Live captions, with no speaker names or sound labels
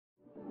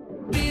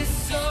What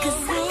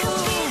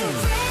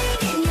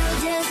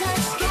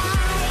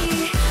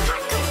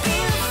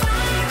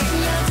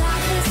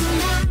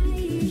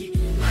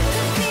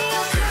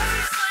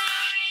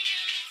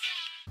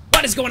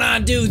is going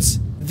on, dudes?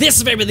 This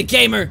is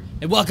VaporTheGamer,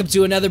 and welcome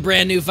to another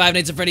brand new Five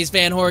Nights at Freddy's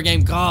fan horror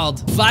game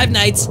called Five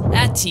Nights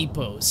at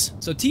T-Pose.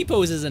 So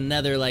T-Pose is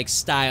another like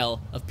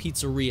style of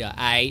pizzeria,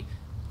 aight?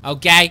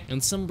 Okay?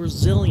 And some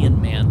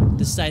Brazilian man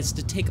decides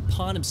to take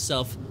upon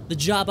himself the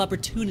job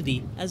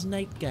opportunity as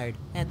night guard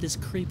at this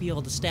creepy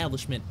old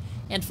establishment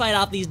and fight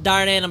off these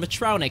darn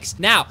animatronics.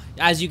 Now,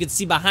 as you can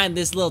see behind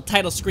this little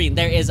title screen,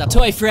 there is a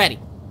toy Freddy,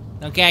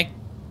 okay?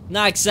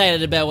 Not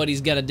excited about what he's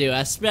gonna do,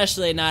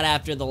 especially not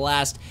after the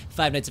last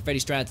Five Nights at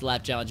Freddy's Try Not to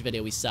Laugh challenge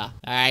video we saw,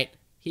 alright?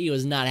 He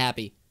was not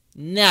happy.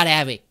 Not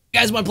happy. If you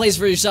guys want to play this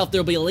for yourself,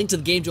 there will be a link to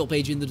the game Joel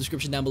page in the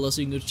description down below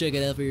so you can go check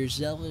it out for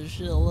yourself.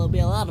 It'll be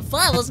a lot of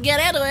fun. Let's get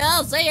into it.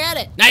 I'll say at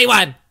it.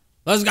 91!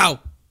 Let's go!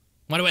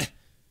 What do we...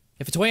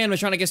 If a toy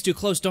animatronic gets too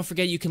close, don't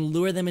forget you can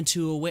lure them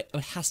into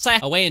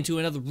away into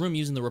another room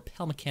using the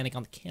repel mechanic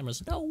on the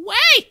cameras. No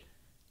way!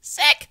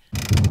 Sick!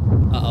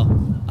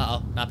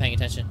 Uh-oh. Not paying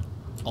attention.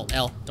 Alt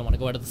L, don't want to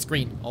go out of the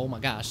screen. Oh my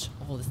gosh.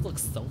 Oh, this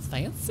looks so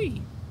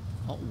fancy.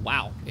 Oh,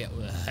 wow. Yeah,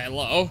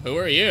 hello, who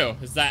are you?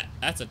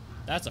 That's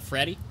a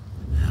Freddy?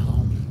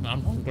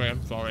 I'm hungry,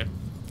 I'm sorry.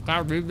 Can I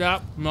read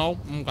that? No?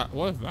 Okay,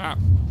 what is that?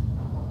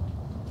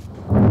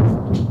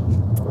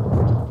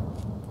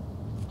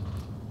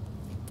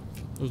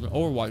 There's an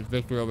Overwatch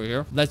victory over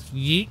here. Let's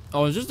yeet.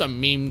 Oh, is this a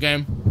meme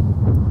game?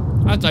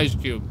 That's Ice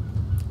Cube.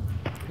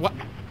 What?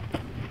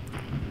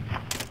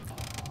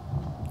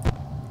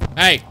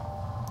 Hey!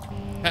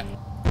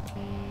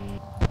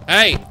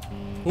 Hey!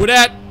 Who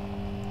that?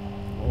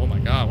 Oh my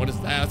god, what is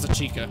that? That's a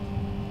Chica.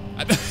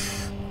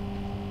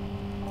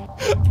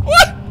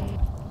 What?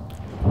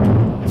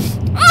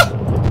 Ah!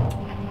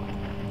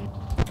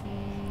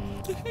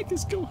 What the heck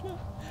is going on?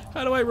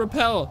 How do I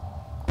repel?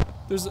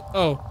 There's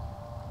oh.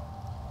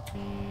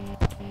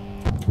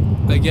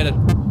 I get it.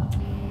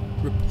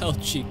 Repel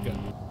Chica.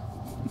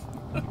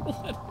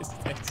 What is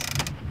this?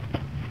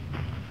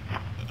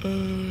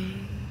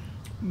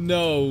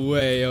 No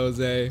way,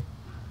 Jose.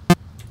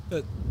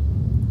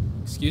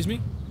 Excuse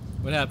me?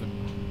 What happened?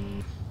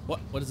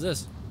 What is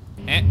this?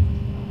 Eh?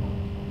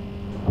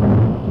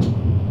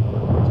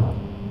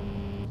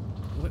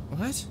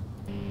 What?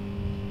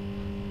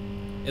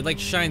 It like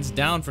shines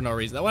down for no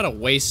reason. What a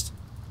waste.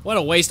 What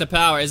a waste of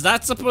power. Is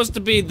that supposed to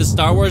be the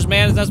Star Wars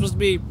man? Is that supposed to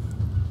be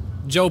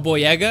Joe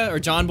Boyega or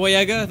John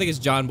Boyega? I think it's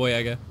John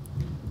Boyega.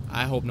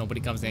 I hope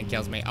nobody comes in and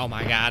kills me. Oh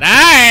my god.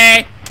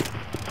 Hey!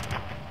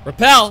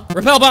 Repel!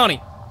 Repel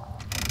bounty!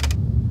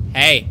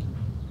 Hey.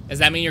 Does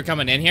that mean you're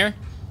coming in here?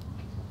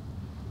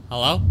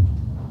 Hello?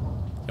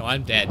 Yo,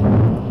 I'm dead.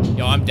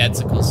 Yo, I'm dead,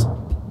 Sickles.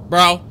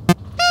 Bro.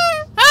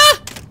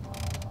 Ah!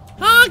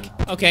 Honk!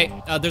 Okay,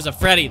 there's a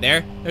Freddy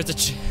there. There's a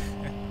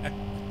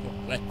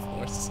left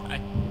floor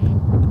side.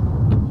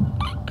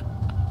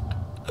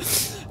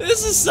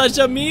 This is such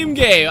a meme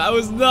game. I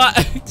was not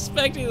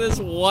expecting this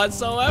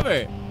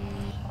whatsoever.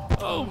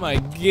 Oh my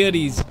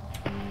goodies.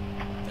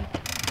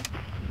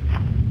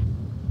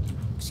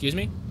 Excuse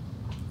me?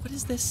 What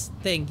is this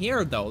thing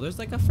here, though? There's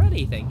like a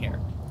Freddy thing here.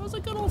 That was a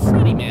good old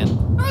Freddy,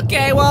 man.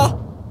 Okay, well,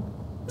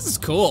 this is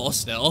cool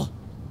still.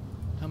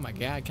 Oh my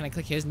god, can I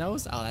click his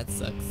nose? Oh, that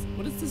sucks.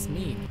 What does this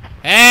mean?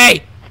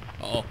 Hey!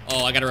 Oh,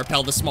 I gotta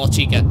repel the small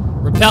Chica.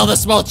 Repel the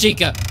small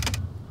Chica!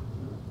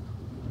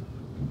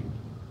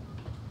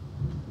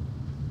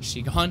 Is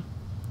she gone?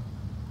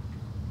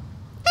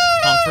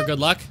 Honk for good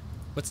luck.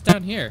 What's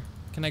down here?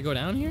 Can I go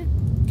down here?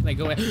 Can I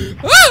go in?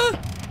 Ah!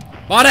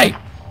 Body!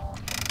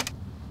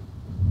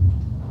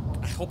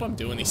 I hope I'm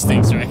doing these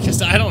things right,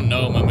 because I don't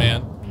know, my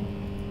man.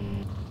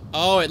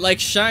 Oh, it like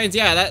shines.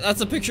 Yeah,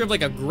 that's a picture of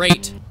like a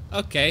grate.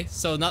 Okay,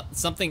 so not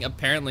something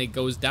apparently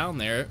goes down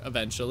there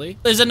eventually.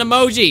 There's an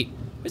emoji.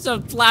 There's a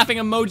laughing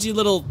emoji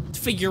little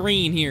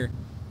figurine here.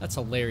 That's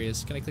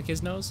hilarious. Can I click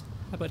his nose?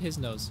 How about his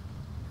nose?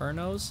 Her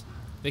nose?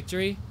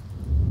 Victory?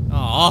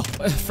 Aw,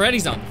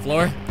 Freddy's on the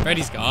floor.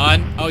 Freddy's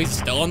gone. Oh, he's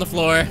still on the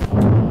floor.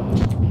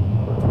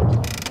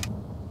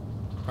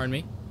 Pardon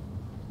me?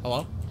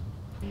 Hello?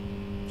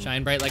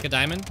 Shine bright like a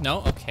diamond?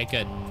 No? Okay,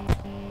 good.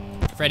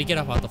 Freddy, get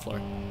up off the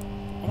floor.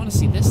 I want to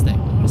see this thing.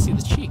 I want to see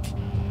the cheek.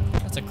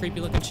 That's a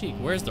creepy looking cheek.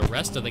 Where's the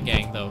rest of the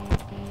gang, though?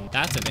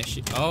 That's an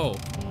issue. Oh.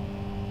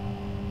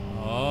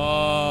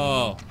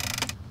 Oh.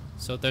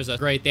 So there's a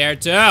grate there,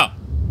 too.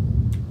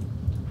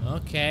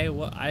 Okay,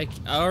 well,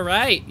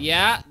 alright,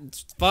 yeah.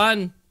 It's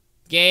fun.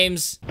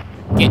 Games.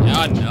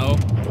 Oh, no.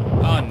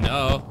 Oh,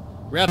 no.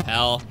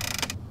 Repel.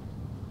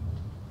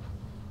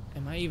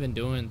 Am I even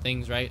doing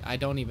things right? I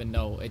don't even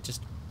know. It's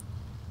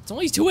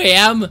only 2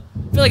 AM. I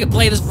feel like I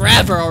played this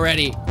forever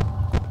already.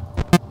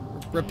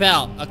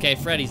 Repel. Okay,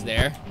 Freddy's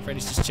there.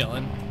 Freddy's just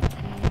chilling.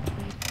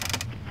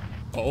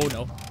 Oh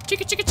no.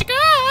 Chicka chicka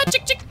chicka!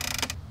 Chick chick!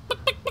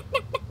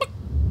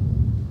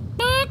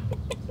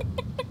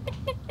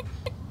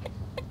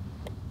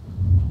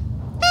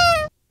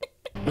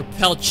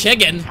 Repel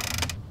chicken?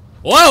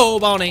 Whoa,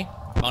 Bonnie!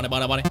 Bonnie,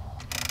 Bonnie, Bonnie.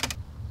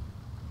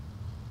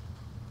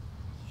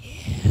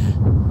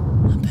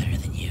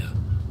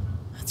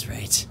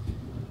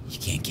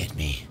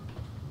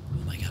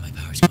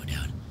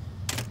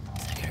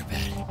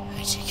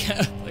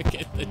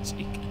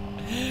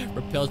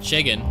 Repel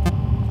chicken. Oh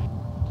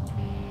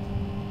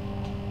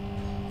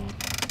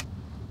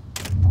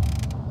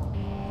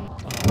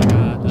my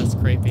god, that's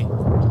creepy.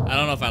 I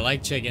don't know if I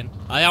like chicken.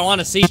 I want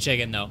to see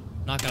chicken though.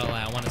 Not gonna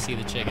lie, I want to see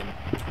the chicken.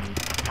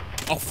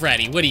 Oh,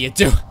 Freddy, what are you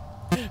doing?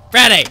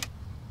 Freddy!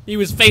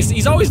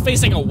 He's always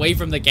facing away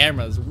from the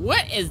cameras.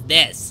 What is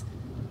this?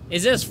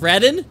 Is this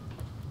Freddin?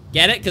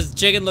 Get it? Because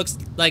chicken looks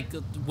like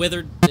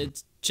withered.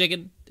 It's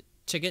chicken.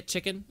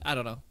 Chicken? I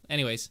don't know.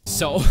 Anyways,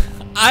 so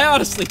I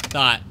honestly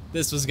thought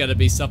this was gonna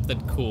be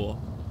something cool.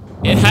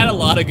 It had a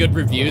lot of good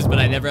reviews, but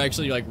I never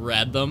actually like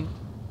read them.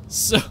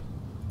 So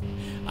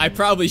I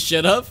probably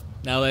should have,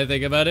 now that I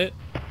think about it.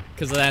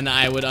 Because then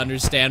I would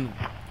understand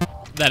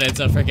that it's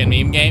a freaking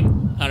meme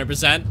game.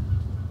 100%.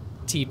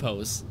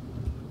 T-pose.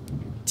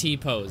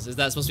 T-pose. Is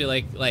that supposed to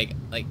be like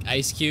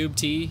ice cube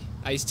tea?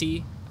 Iced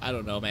tea? I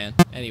don't know, man.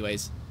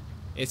 Anyways.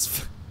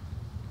 It's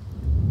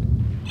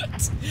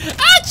what?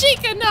 Ah,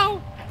 Chica,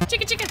 no!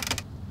 Chica!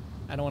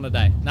 I don't want to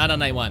die. Not on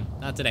night 1.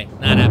 Not today.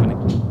 Not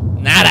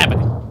happening. Not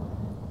happening.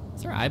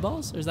 Is there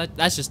eyeballs? Or is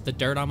that's just the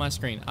dirt on my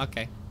screen?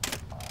 Okay.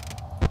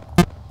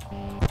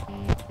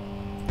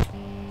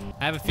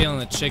 I have a feeling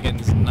the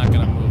chicken's not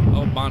gonna move.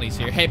 Oh, Bonnie's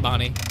here. Hey,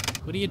 Bonnie.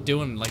 What are you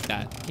doing like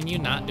that? Can you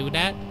not do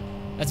that?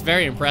 That's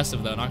very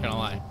impressive, though, not gonna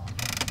lie.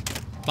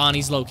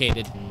 Bonnie's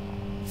located.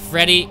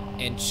 Freddy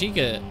and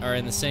Chica are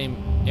in the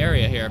same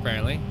area here,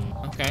 apparently.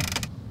 Okay.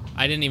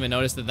 I didn't even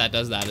notice that that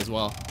does that as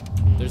well.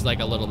 There's like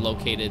a little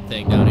located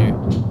thing down here.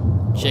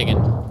 Chicken.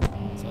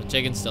 So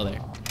chicken's still there.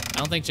 I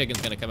don't think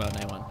chicken's gonna come out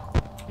night 1.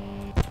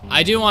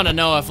 I do want to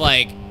know if,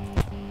 like,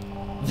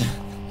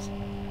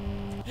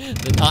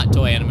 the not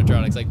toy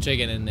animatronics, like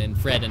chicken and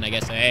Fred and I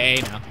guess,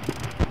 hey, no.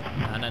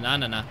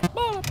 Nah.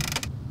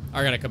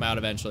 Are gonna come out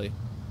eventually.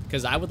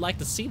 Because I would like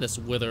to see this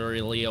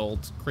withery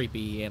old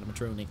creepy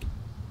animatronic.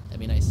 That'd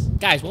be nice.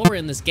 Guys, while we're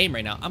in this game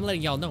right now, I'm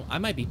letting y'all know I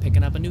might be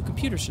picking up a new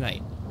computer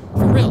tonight.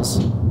 For reals.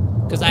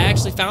 Because I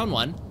actually found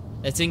one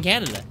that's in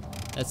Canada.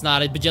 That's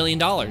not $1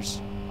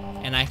 bajillion.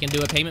 And I can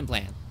do a payment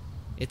plan.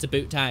 It's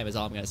about time is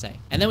all I'm gonna say.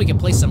 And then we can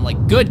play some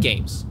like good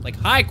games. Like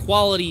high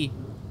quality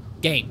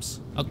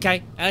games.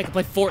 Okay? And I can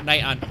play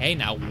Fortnite on, hey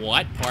now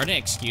what? Pardon,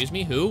 excuse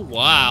me, who?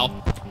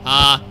 Wow.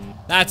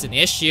 That's an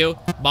issue.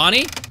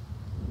 Bonnie?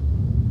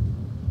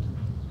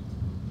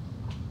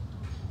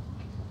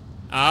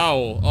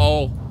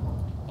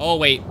 Oh,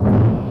 wait.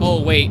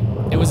 Oh, wait.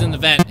 It was in the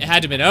vent. It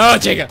had to have been. Oh,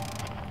 Chica!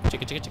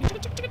 Chica!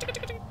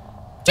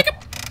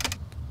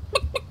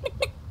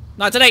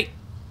 Not today!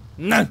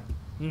 No!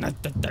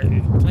 Not today.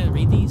 Can I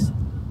read these?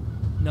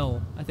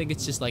 No. I think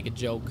it's just like a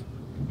joke.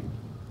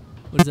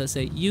 What does that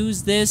say?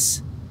 Use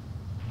this.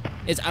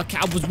 It's. Okay,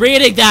 I was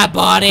reading that,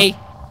 Bonnie!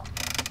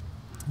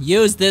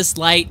 Use this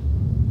light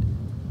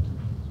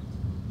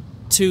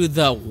to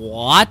the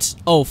what?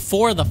 Oh,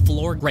 for the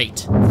floor.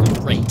 Great.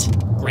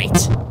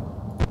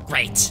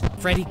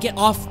 Freddy, get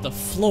off the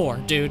floor,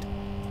 dude.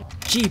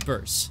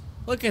 Jeepers.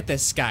 Look at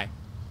this guy.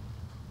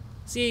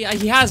 See,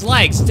 he has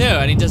legs too,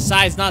 and he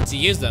decides not to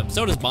use them.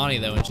 So does Bonnie,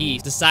 though, and he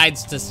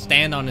decides to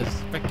stand on his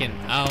frickin'.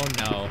 Oh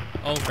no.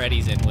 Oh,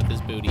 Freddy's in with his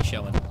booty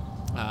showing.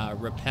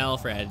 Repel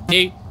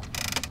Freddy.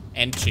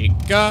 And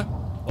Chica.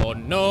 Oh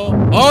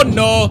no. Oh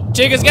no.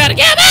 Chica's gotta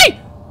get me!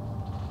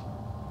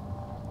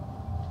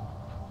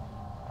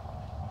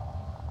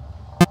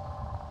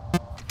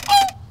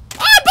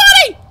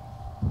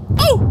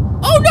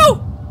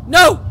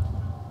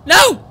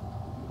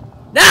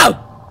 No!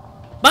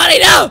 Bonnie,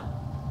 no!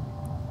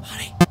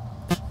 Bonnie.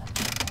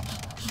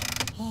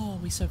 Oh,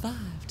 we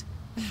survived.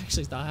 I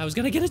actually thought I was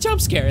gonna get a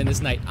jump scare in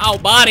this night. Oh,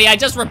 Bonnie, I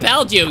just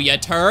repelled you, you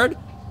turd.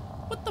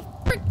 What the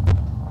frick?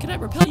 Can I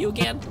repel you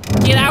again?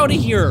 Get out of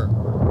here.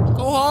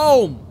 Go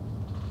home.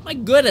 My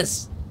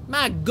goodness.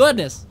 Like,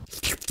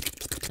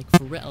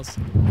 for reals.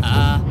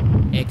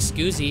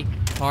 Excusey.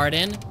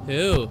 Pardon?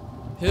 Who?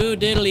 Who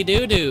diddly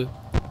doo-doo?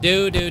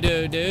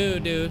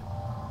 Do-do-do-do-do.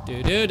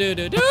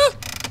 Do-do-do-do-do.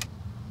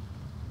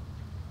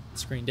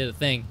 Screen did a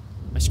thing.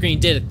 My screen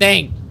did a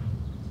thing.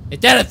 It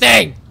did a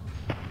thing.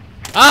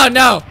 Oh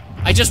no!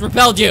 I just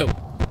repelled you.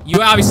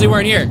 You obviously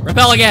weren't here.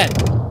 Repel again.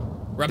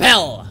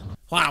 Repel.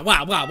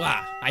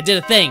 Wow. I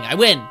did a thing. I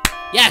win.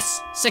 Yes.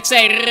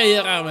 6-8.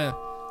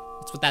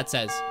 That's what that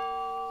says.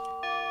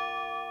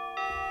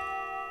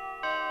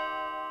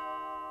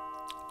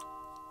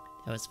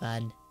 That was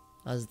fun.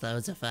 That was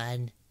loads of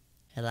fun.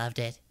 I loved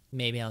it.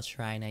 Maybe I'll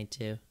try night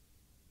 2.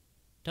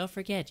 Don't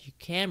forget,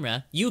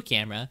 your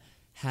camera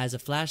has a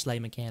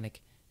flashlight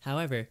mechanic.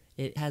 However,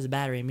 it has a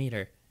battery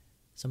meter.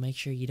 So make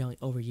sure you don't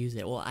overuse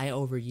it. Well, I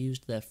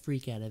overused the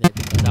freak out of it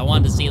because I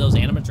wanted to see those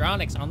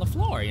animatronics on the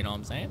floor, you know what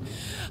I'm saying?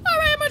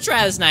 Alright, I'm gonna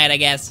try this night, I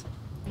guess.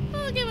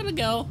 I'll give it a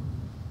go.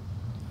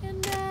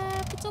 And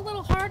if it's a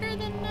little harder,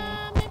 then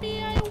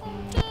maybe I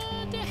won't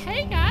do.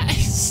 Hey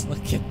guys!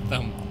 Look at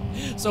them.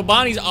 So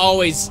Bonnie's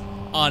always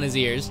on his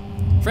ears.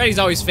 Freddy's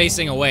always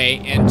facing away,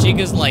 and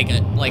Chica's like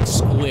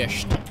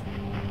squished.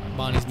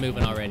 Bonnie's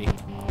moving already.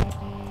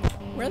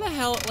 Where the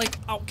hell, like,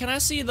 oh, can I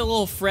see the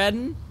little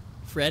Fredden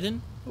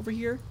over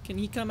here? Can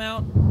he come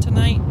out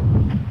tonight?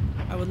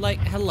 I would like,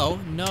 hello,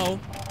 no.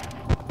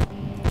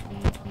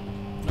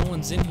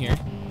 one's in here.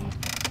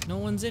 No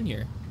one's in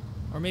here.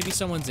 Or maybe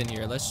someone's in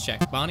here. Let's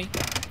check. Bonnie?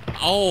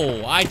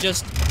 Oh, I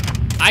just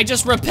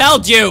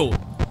repelled you!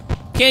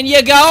 Can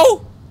you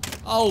go?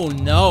 Oh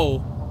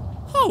no.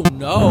 Oh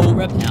no.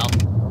 Repel.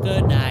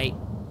 Good night.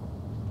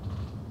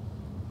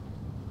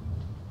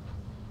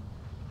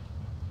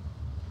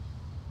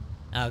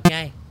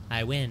 Okay,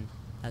 I win.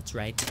 That's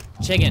right.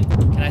 Chicken,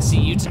 can I see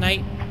you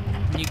tonight?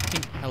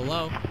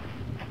 Hello?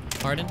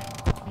 Pardon?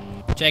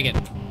 Chicken.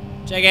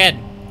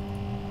 Chicken!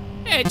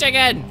 Hey,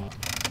 Chicken!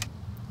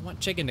 I want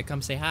Chicken to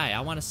come say hi. I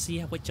want to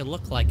see what you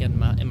look like in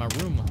my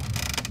room.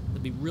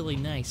 That'd be really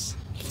nice.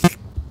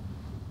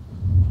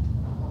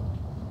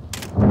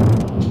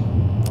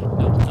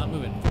 Nope, not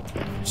moving.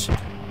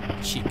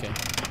 Chica.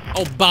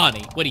 Oh,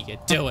 Bonnie, what are you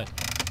doing?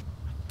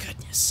 My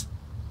goodness.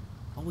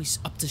 Always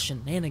up to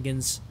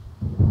shenanigans.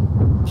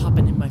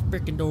 Popping in my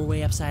freaking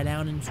doorway upside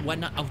down and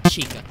whatnot. Oh,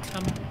 Chica,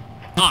 come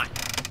on.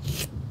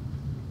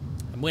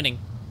 I'm winning.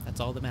 That's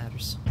all that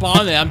matters.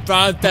 Bonnie, I'm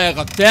trying to take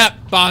a sip,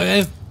 Bonnie.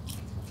 You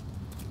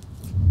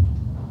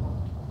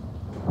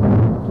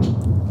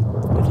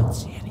didn't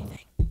see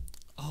anything.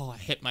 Oh, I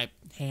hit my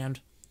hand.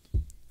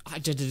 I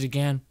did it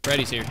again.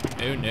 Freddy's here.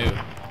 Oh,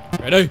 no.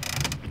 Freddy.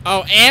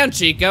 Oh, and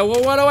Chica.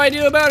 Well, what do I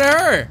do about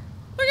her?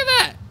 Look at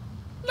that.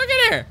 Look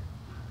at her.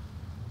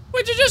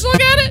 Would you just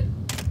look at it?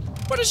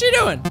 What is she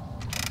doing?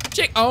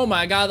 Oh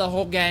my god, the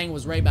whole gang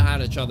was right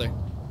behind each other.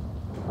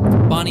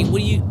 Bonnie, what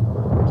do you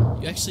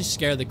actually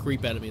scared the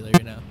creep out of me there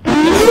now.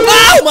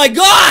 Oh my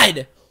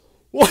god!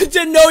 Well, I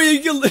didn't know you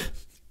could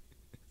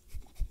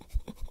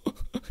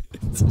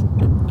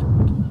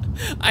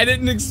I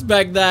didn't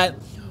expect that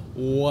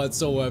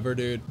whatsoever,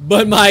 dude.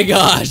 But my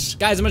gosh.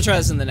 Guys, I'm gonna try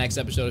this in the next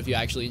episode if you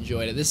actually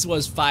enjoyed it. This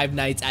was Five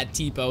Nights at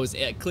T-Pose.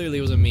 It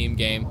clearly was a meme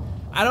game.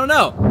 I don't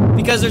know.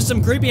 Because there's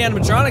some creepy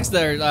animatronics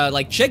there,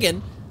 like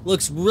Chicken.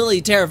 Looks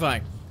really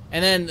terrifying.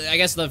 And then, I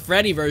guess the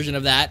Freddy version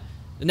of that,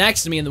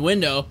 next to me in the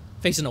window,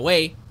 facing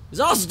away, is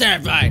also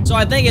terrifying. So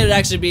I think it would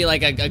actually be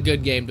like a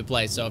good game to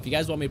play. So if you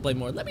guys want me to play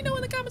more, let me know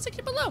in the comment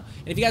section below.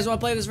 And if you guys want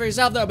to play this for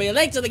yourself, there'll be a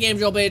link to the game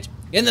show page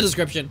in the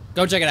description.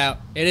 Go check it out.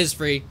 It is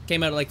free.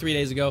 Came out like 3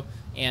 days ago.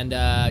 And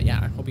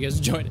yeah, I hope you guys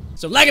enjoyed it.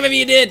 So like it if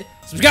you did,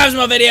 subscribe to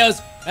my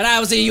videos, and I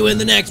will see you in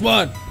the next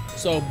one.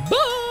 So bye!